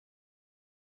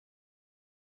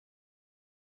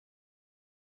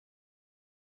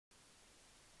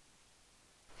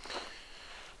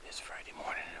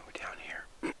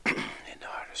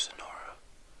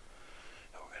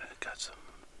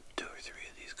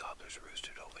There's a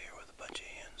rooster over here with a bunch of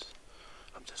hens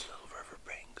up this little river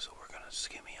bank, so we're gonna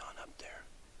skimmy on up there,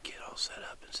 get all set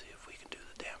up, and see if we can do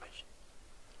the damage.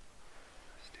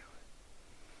 Let's do it.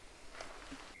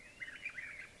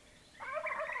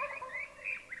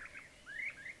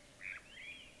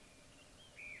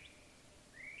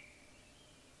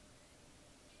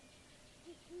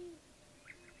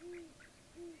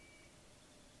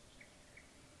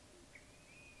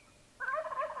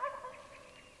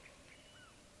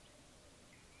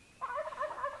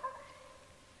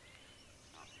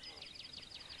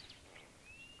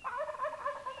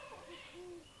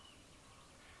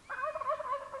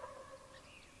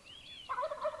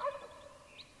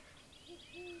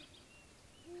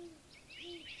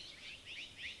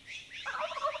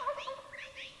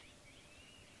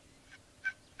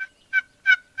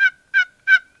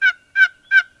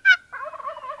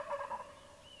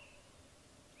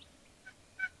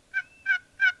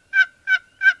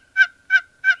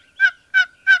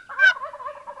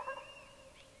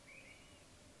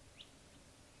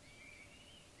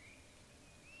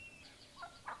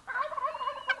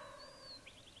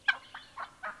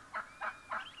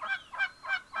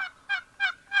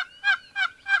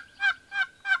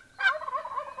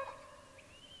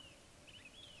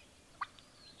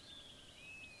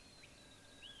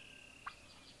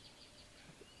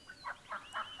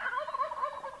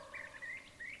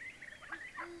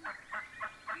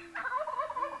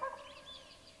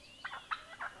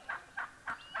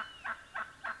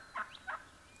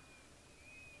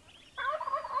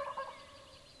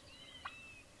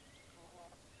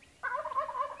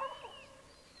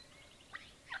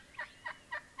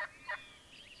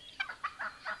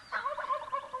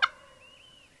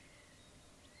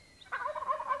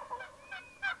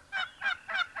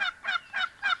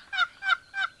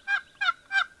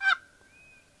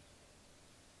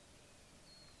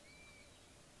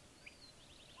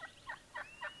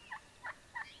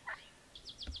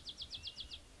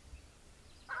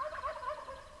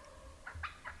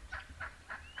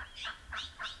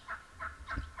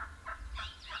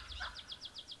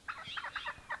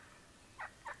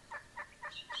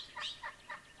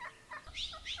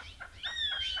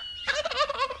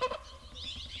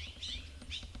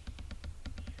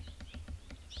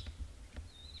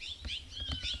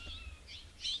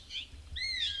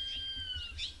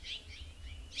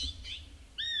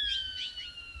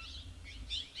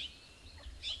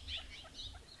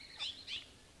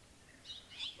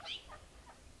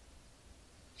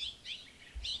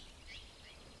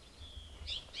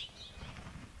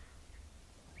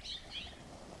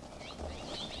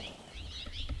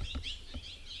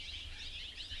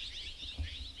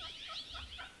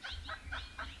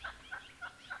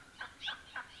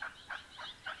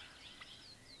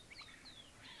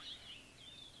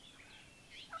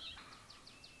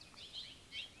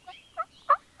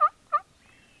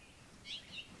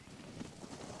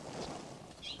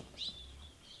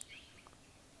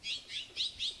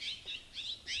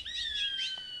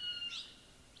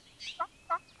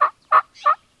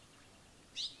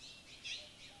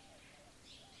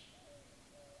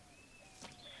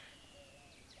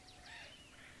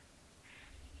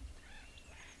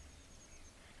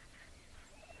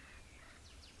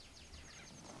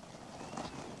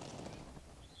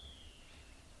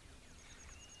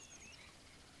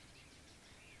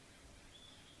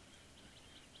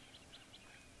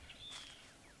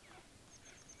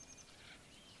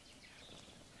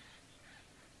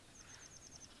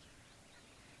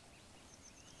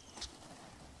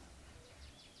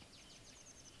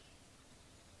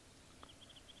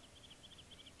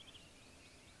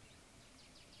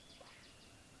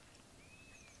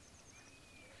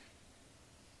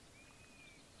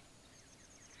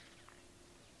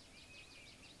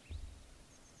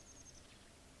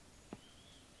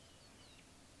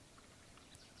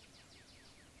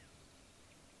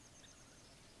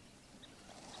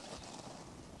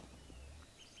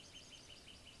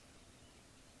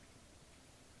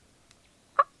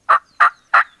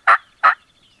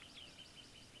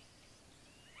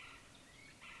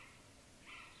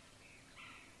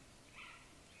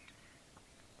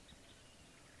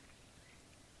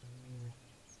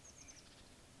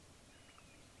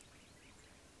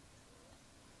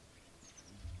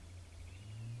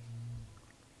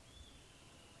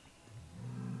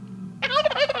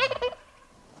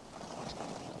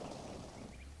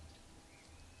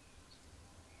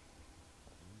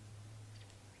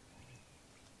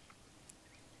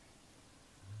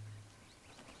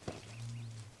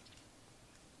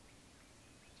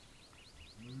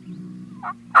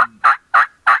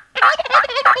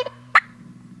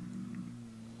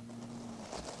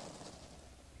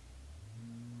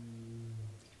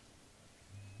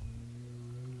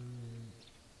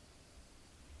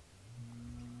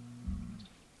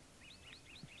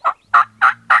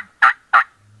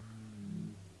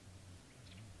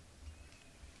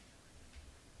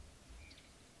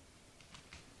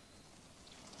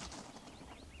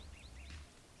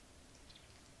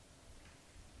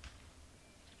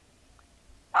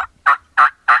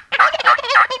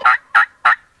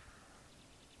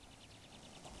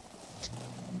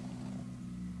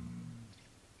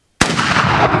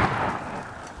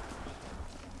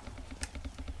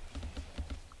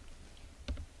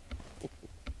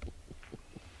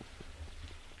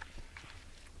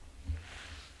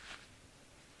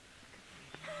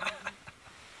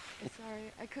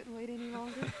 I couldn't wait any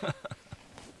longer.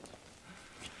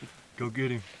 Go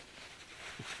get him.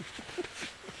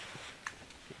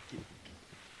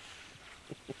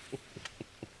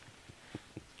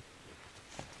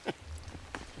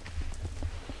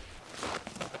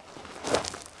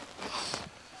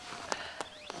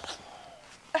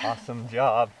 Awesome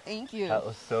job. Thank you. That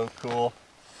was so cool.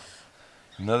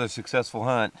 Another successful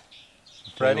hunt.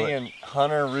 Freddie and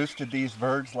Hunter roosted these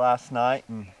birds last night,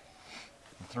 and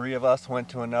the 3 of us went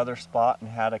to another spot and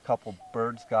had a couple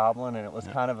birds gobbling, and it was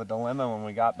kind of a dilemma when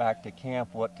we got back to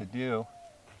camp what to do.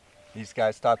 These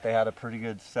guys thought they had a pretty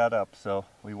good setup, so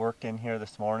we worked in here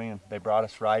this morning and they brought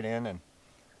us right in, and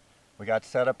we got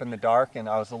set up in the dark, and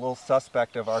I was a little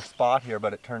suspect of our spot here,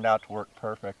 but it turned out to work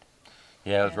perfect.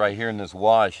 Yeah, it was right here in this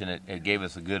wash, and it gave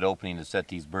us a good opening to set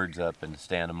these birds up and to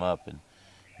stand them up, and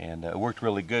it worked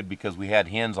really good because we had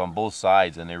hens on both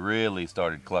sides, and they really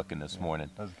started clucking this morning.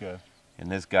 That was good.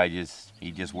 And this guy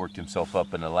just worked himself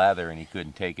up in the lather, and he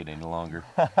couldn't take it any longer.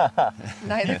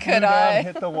 Neither could I.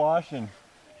 Hit the wash and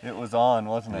it was on,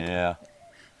 wasn't it? Yeah.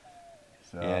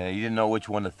 So. Yeah, he didn't know which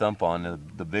one to thump on,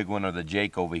 the big one or the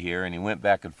Jake over here, and he went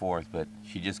back and forth, but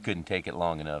she just couldn't take it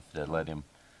long enough to let him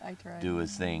do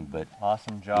his thing. But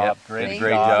awesome job. Yep, great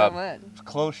great job. So much. It was a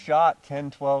close shot,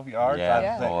 10, 12 yards. Yeah. I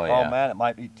was thinking, Oh, yeah. oh man, it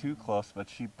might be too close, but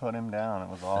she put him down. It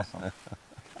was awesome.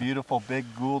 Beautiful big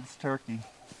Goulds turkey.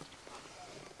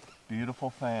 Beautiful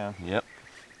fan. Yep.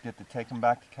 Get to take him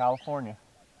back to California.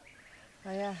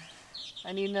 Oh yeah,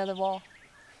 I need another wall.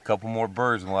 Couple more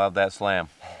birds and we'll have that slam.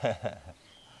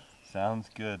 Sounds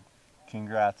good.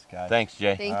 Congrats, guys. Thanks,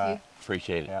 Jay. Thank you.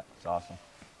 Appreciate it. Yeah, it's awesome.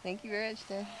 Thank you very much,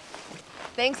 Dad.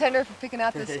 Thanks, Hunter, for picking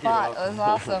out this spot. That was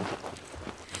awesome.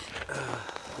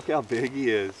 Look how big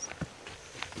he is.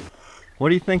 What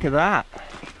do you think of that?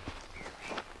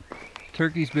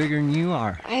 Turkey's bigger than you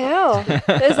are. I know.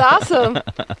 It's awesome.